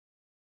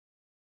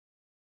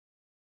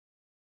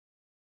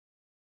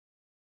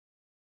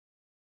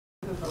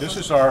This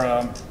is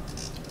our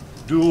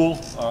dual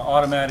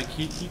automatic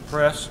heat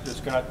press. It's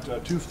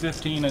got two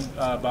 15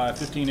 by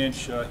 15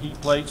 inch heat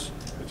plates.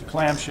 It's a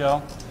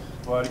clamshell,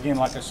 but again,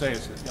 like I say,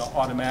 it's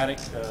automatic.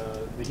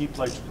 The heat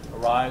plates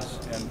rise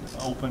and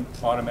open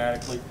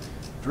automatically,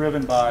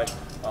 driven by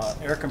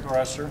air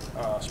compressor.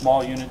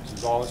 Small units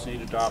is all that's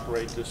needed to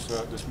operate this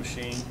this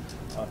machine.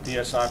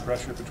 PSI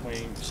pressure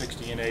between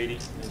 60 and 80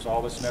 is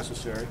all that's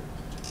necessary.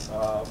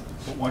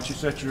 But once you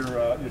set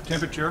your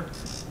temperature,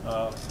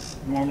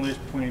 normally it's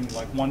between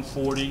like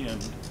 140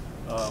 and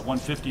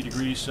 150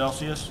 degrees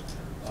Celsius.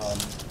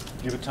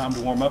 Give it time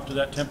to warm up to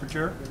that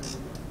temperature.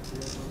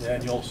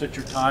 And you'll set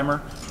your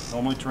timer.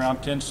 Normally it's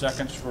around 10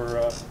 seconds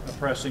for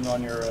pressing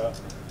on your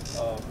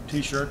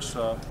t-shirts,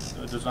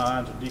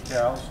 designs, and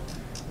decals.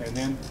 And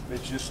then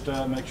it's just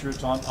make sure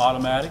it's on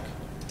automatic.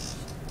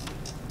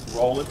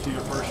 Roll it to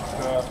your first,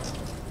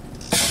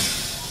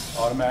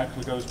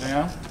 automatically goes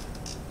down.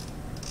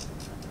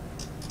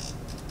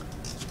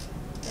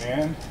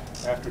 And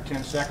after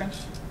 10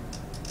 seconds,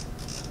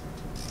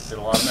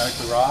 it'll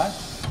automatically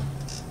rise.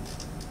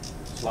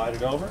 Slide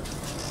it over.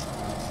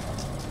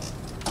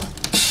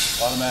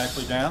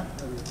 Automatically down.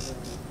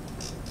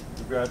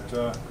 We've got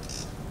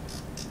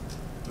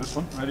this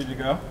one ready to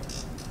go.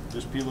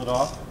 Just peel it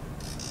off.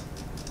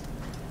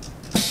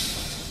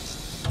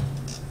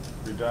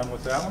 You're done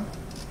with that one.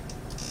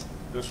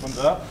 This one's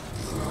up.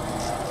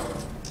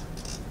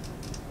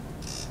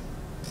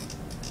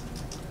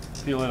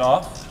 Peel it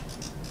off,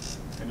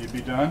 and you'd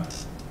be done.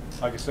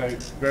 Like I say,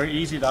 very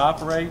easy to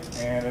operate,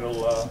 and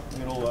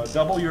it'll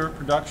double your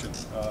production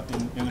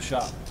in the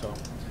shop. So,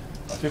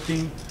 a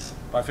 15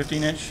 by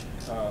 15 inch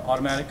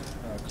automatic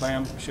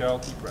clam shell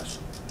heat press.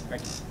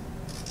 Thank you.